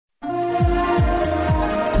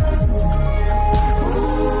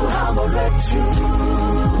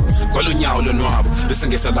kwalonyawo lonwabo bese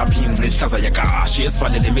ngesalapha ingci ihlaza yakashi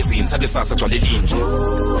esivalele emizini sathi sasa gcwale linje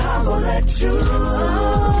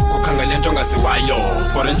ukhangele into ongaziwayo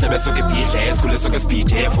for endlebe soke ibhidle esikhule soke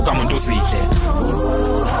sibhide fuka muntu uzidle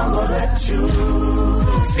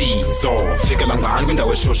sizo fikela ngani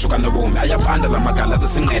kwindawo eshushu kanobomi ayabanda lamagala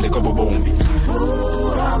zesinqele kobobomi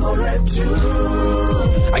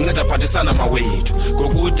anceda phathisana mawethu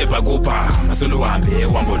ngokude bhakupha maseluhambe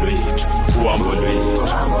uhambo lwethu uhambo lwethu.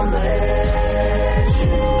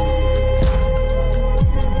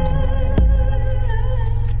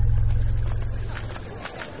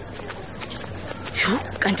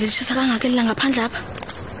 Kanti lishisa kangakela ngaphandle apha?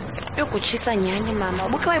 Yokuchisa nyani mama.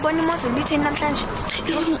 Ubukhe wayibona imozulu ithini namhlanje?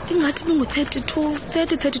 Ingathi bingu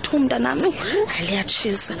 32 mntanami.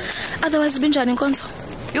 Aliyachisa. Otherwise binjani inkonzo?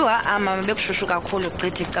 Mama bekushushu kakhulu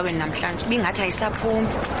ugqithe ecaweni namhlanje. Bingathi ayisaphumi.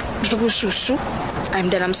 Bekushushu? Hayi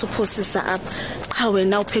mntanami suphosisa apha. Cha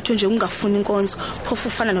wena uphethwe nje ungafuni inkonzo. Phofu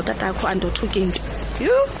ufana notatakho andothuka into.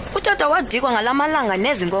 Utata wadikwa ngalamalanga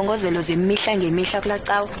nezinkongozelo zemihla ngemihla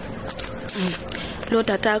kulacawa. Lo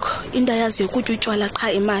tatakho into yazi yokutya utywala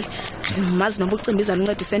qha imali mazi noma ucimbiza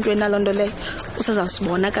mncedise entweni nalonto leyo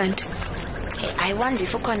usazawusibona kanti I wonder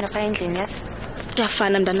if ukhona pha endlini yazi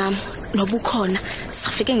kuyafana mntanami nobukhona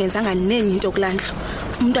safike ngenzanga nenye into kulandlo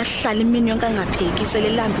umuntu ahlala imini yonke angapheki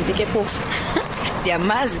selelambile ke phofu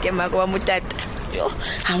ndiyamazi ke mako wami utata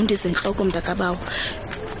awundize inhloko mntakabawo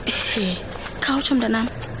khawutsho mntanami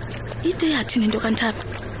ide yathini into kanthapha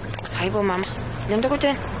hayibo mama lento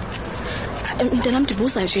kutheni mntanami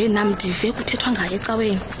ndibuza nje nami ndive kuthethwa ngayo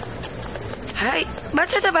ecaweni hayi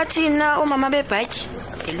bathetha bathina omama bebhatyi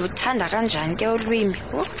eluthanda kanjani ke ulwimi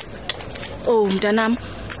mntanami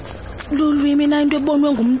lulwimi na into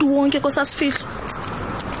ebonwe ngumuntu wonke kosasifihlo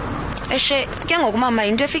eshe ke ngokumama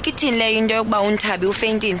into efika ithini le into yokuba uNthabi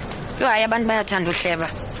ufeyintini hayi abantu bayathanda uhleba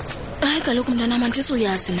hayi kaloku mntanami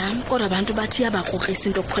andisuyazi nami kodwa abantu bathi yabakrokrisa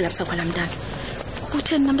into okukholapsa kwala mntana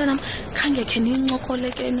kutheni namntanami khangekhe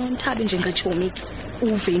nincokoleke noNthabi njengatshomi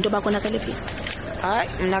uve into bakonakele phi hayi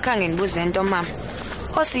mina khange ndibuze into mama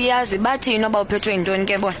osiyazi bathi inoba uphethwe intoni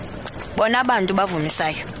ke bona abantu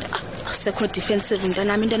bavumisayo sekho defensive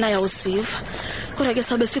mntanami into nayo usiva kodwa ke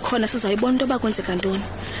sabe sikhona sizayibona into bakwenzeka ntoni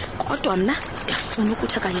kodwa mina ngiyafuna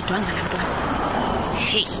ukuthi akayedwanga la ntwana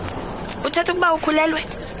uthetha ukuba ukhulelwe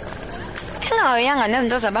engayoyanga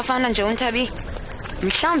nezinto zabafana nje uNthabi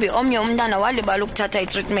mhlawumbe omnye umntana walibala ukuthatha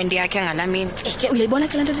i-treatment yakhe ngalamini uyayibona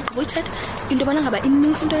ke lento ligqibo ithetha into bana ngaba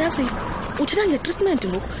ininzi into yazi uthetha nge-treatment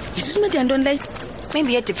ngoku i-treatment yantoni leyo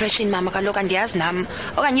maybe ye-depression mama kaloku andiyazi nam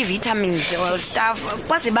okanye i-vitamins or stuff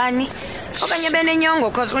kwazi bani okanye benenyongo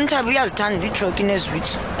because uNthabi uyazithanda itroki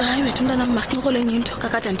nezwithu hayi wethu mntana masincokole enye into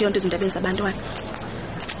kakade andiyonto ezindabeni zabantwana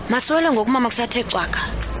masiwele ngoku mama kusathe cwaka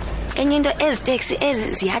enye into eziteksi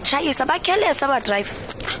ezi ziyatshayisa bakhelesa abadrive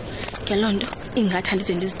ngelonto ingathi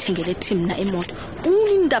andide ndizithengele thimna emoto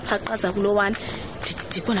unindapaqaza kulowana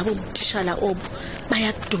ndidikwa nabo utitshala obo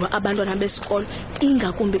bayaduba abantwana besikolo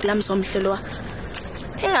ingakumbi kulamzomhlelo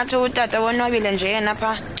ingathi utata wonwabile nje yena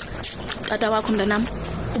pha tata wakho mntanami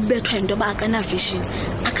ubethwa into ba akana vision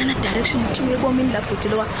akana direction uthi ebomini lapho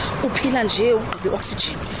dilowa uphila nje ugqibe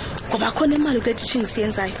oxygen ngoba khona imali kule teaching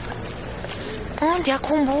siyenzayo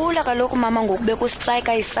ndiyakhumbula kaloku mama ngokubeka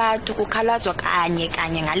ustrike isathu kukhalazwa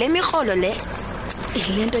kanye ngale mirholo le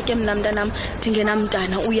lento ke mina mntanami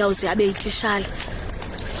ndingenamntana uyawuze abe yitishala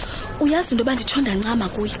uyazi into bandithonda ncama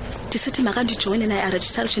kuye ndisithi makandijoyine naye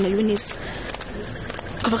registration eUnis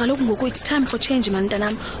ngoba kaloku ngoku it's time for change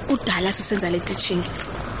mntanami udala sisenza le teaching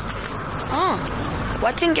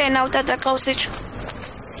wathi ngena utata xa usitsho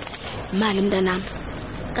imali mntanami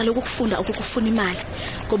kaloku ukufunda ukufuna imali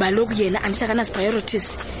ngoba lokhu yena andithi akanazi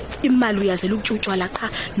priorities imali uyazela ukutyutywala qha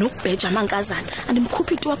nokubheja amankazana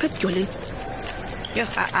andimkhuphi itu apha ebyoleni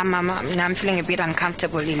mama I'm feeling a bit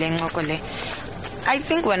uncomfortable ile ncoko le I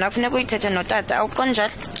think wena kufuneka uyithethe notata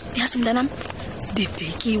awuqonjalo yazi mntanami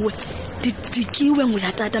didikiwe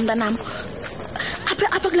ngulatata mntanami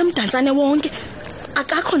apha kulamdantsane wonke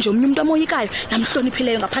akakho nje umuntu amoyikayo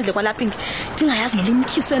namhloniphileyo ngaphandle kwalapha ndingayazi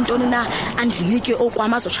nolimkhise ntoni na andinike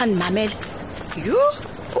okwama azoshani mamele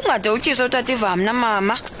ungade utyise utata ivamna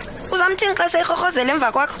mama uzamthini xa seyirhorhozela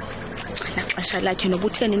emva kwakho naxesha lakhe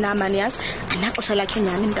nobutheni namani yazi anaxesha lakhe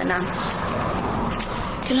nyani mntanami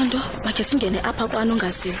kelonto bakhe singene apha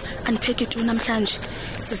kwanongaziwe andipheke itu namhlanje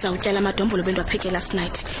sizawutyala amadombolo bendwapheke last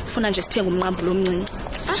night funa nje sithenga umnqambulo omncinci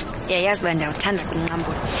yayazi ba ndiyawuthanda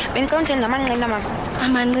kumnqambulo bengicela utheni namanqina mama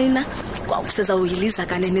amanqina kwawusezawuyiliza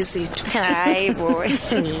kanene zethu hayi boy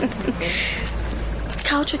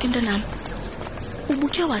khawutsho ke mntanami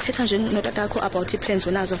Ubukhe wathetha nje notata wakho about plans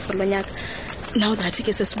onazo for lo nyaka. Now that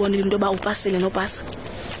ke sesibonile into ba upasile nopasa.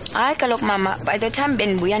 Hayi kaloku mama, by the time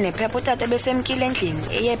benibuya nephepha utata besemkile endlini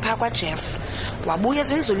eye phaa kwaJeff. Wabuya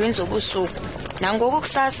ezinzulwini zobusuku. Nangoku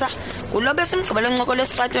kusasa kulobe simgqibelo ncoko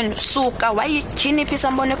lesitratweni suka wayityhini phi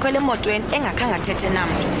sambone khwele emotweni engakhange athethe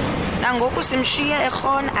namntu. Nangoku simshiye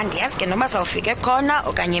ekhona andiyazi ke noba sawufika ekhona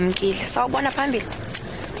okanye emkile. Sawubona phambili.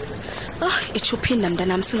 Ichuphinda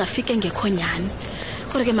mntanami singafike ngekhonyani.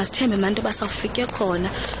 Kodwa ke masithembe manje basawufike khona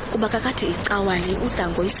kuba kakade icawali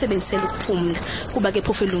udlango isebenzisela ukuphumla kuba ke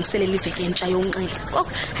phofu elungiselela iveke entsha yonxila.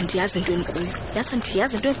 Kodwa andiyazi into enkuyo. Yasa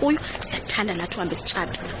ndiyazi into enkuyo siyathanda nathi uhambe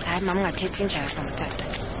sitshata. Hayi mama ungathethi njalo mtata.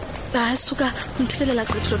 Basuka umthethelela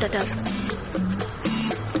gqithi lo tata.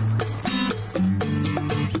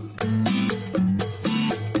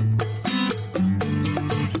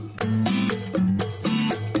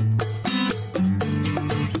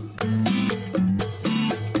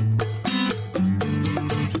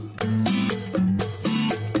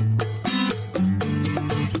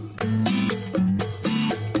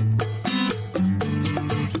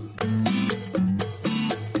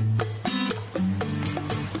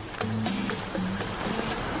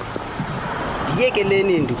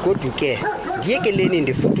 Ndiyekeleni ndigoduke. Ndiyekeleni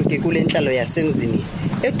ndifuduke kule nhlalo yasemzini.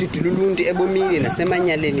 Edudululuntu ebomini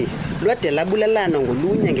nasemanyaleni. Lwade labulalana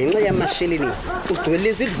ngolunya ngenxa yamasheleni.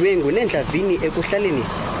 Ugcwelisa idlwengu nendlavini ekuhlaleni.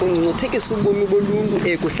 Ungcungcuthekisa ubomi boluntu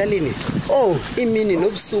ekuhlaleni. Oh, imini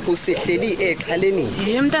nobusuku sihleli exhaleni.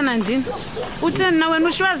 Mntana ndini. Utheni na wena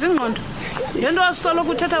ushwazi ingqondo? Yento wasolo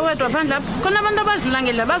kuthetha wedwa phandle apha. Khona abantu abadlula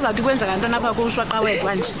ngedla bazathi kwenza kanto napha kushwaqa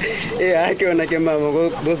wedwa nje. Hayi ke yona ke mama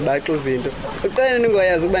ngozibaxa izinto. Uqale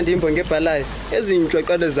ningoyazi ukuba ndimbonge ebhalayo.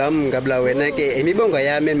 Ezincwaqane zami ngabula wena ke imibongo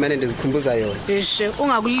yami emane ndizikhumbuza yona. Beshe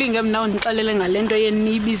ungakulinge mina undixelele ngalento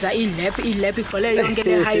yenibiza ilap igcwele yonke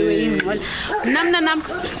le highway ingqola. Namna nam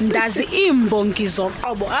ndazi imbongi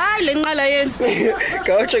zoqobo. Hayi le nqala yeni.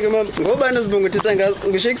 Kawatsho ke mama ngobani izibongo uthetha ngazo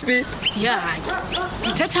nguShakespeare? Ya.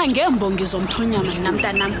 Ndithetha ngembongi zomthonyama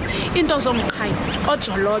namntanami. Into zomqhayi,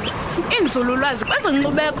 ojolobe, inzululwazi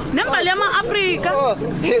kwezonkcubeko nembali yama-Afrika.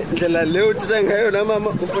 Ndlela le uthetha ngayo na mama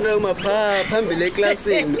ufuna uma phambili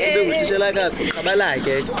eklasini ube ngutitshelakazi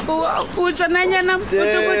uqabalake. Utsho nanyana uthi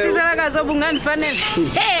utitshelakazi obungandifanele.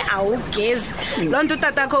 Awugezi. Loo nto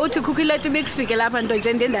utatakho uthi khukhileti bekufike lapha nto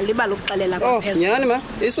nje ndendalibala ukuxelela kwaphezulu. Nyani ma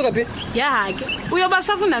isuka phi? Ya ke uyoba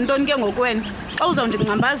safunda ntoni ke ngokwena xa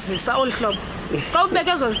uzawundingcambazisa olu hlobo. Xa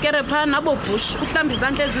ubeke ezo zikere phaa nabo bush uhlamba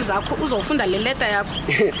izandla ezi zakho uzofunda le leta yakho.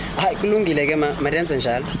 Hayi kulungile ke ma madenze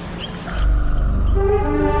njalo.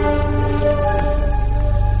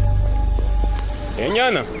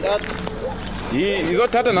 Enyana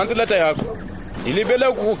izothatha nansi leta yakho. Ilibele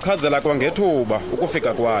ukukuchazela kwangethuba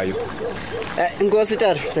ukufika kwayo. Inkosi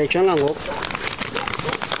tata sayijonga ngoku.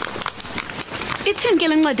 Ithini ke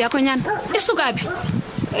le ncwadi yakho nyana? Isuka phi?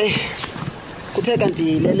 Kuthe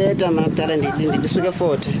kanti le leta makudala ndisuke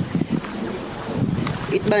eFort.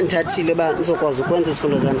 Ithi bandithathile ba ngizokwazi ukwenza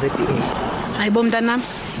isifundo zami ze-BA. Hayibo mntanami,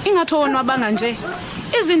 ingathi wonwabanga nje.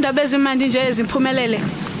 Izindaba ezimandi nje eziphumelele.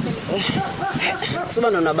 Kusuba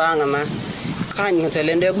nonwabanga ma. Khanye ngithe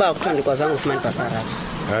lento yokuba kuthiwa ndikwazanga ufumana ibhasari.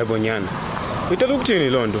 Hayibo nyana. Uyithatha ukuthini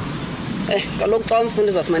lonto? Kaloku xa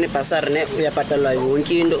umfundi uzafumana ibhasari ne uyabhatalwa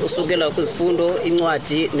yonke into usukela kwizifundo,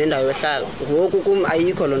 incwadi nendawo yohlala. Ngoku kum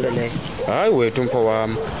ayikho lonto leyo. Hayi wethu mfo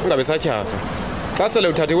wami, ungabe satyhafa. Xa sele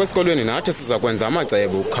uthathiwe esikolweni nathi siza kwenza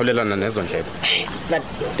amacebo ukukhawulelana nezo ndleko. But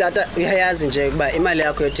tata uyayazi nje ukuba imali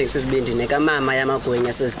yakho yeteksi esibindini kamama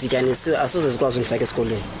yamagwenya sezidityanisiwe asoze zikwazi undifaka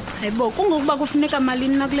esikolweni. Hayibo kungokuba kufuneka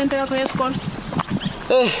malini na kule nto yakho yesikolo?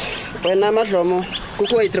 Wena amadlomo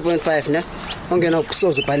kukho 3.5 ne ongena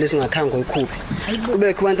ukusoza ubhalisa ungakhange uyikhuphe.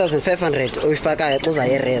 Kube 1500 oyifakayo xa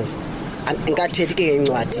uzayereza. Inkathethi ke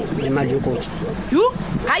incwadi nemali yokutya.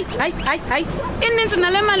 Hayi. Ininzi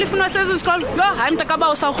nale mali ifunwa sezi isikolo. Hayi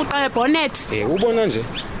mntakaba usawurhuqa ebonnet. Ubona nje.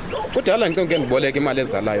 Kudala ngicenge ndiboleka imali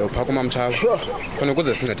ezalayo phaa kumamtshawe. Khona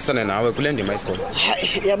ukuze sincedisane nawe kule ndima yesikolo.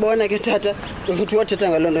 Hayi yabona ke tata ukuthi wathetha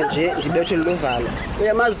ngalonto nje ndibethe luvalo.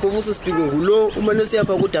 Uyamazi kuvusa isibhingi ngulo umane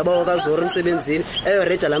siyapha kudaba wakazoro emsebenzini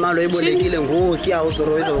eyoreda lamali oyibolekile ngoku ya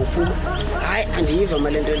uzoro iza ukuphuma. Hayi andiyiva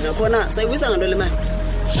malento nakhona sayibuyisa nganto le mali.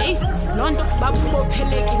 Hey lonto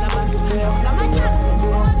babophelekile abantu lamanyana.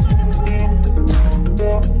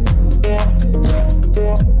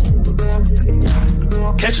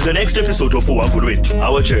 Catch the next episode of Uhambo Lwethu,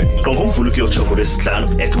 Our Journey, from ngoMvulo kuyotsho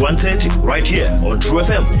Lwesihlanu at 1:30 right here on True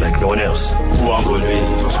FM like no one else. Uhambo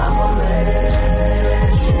Lwethu.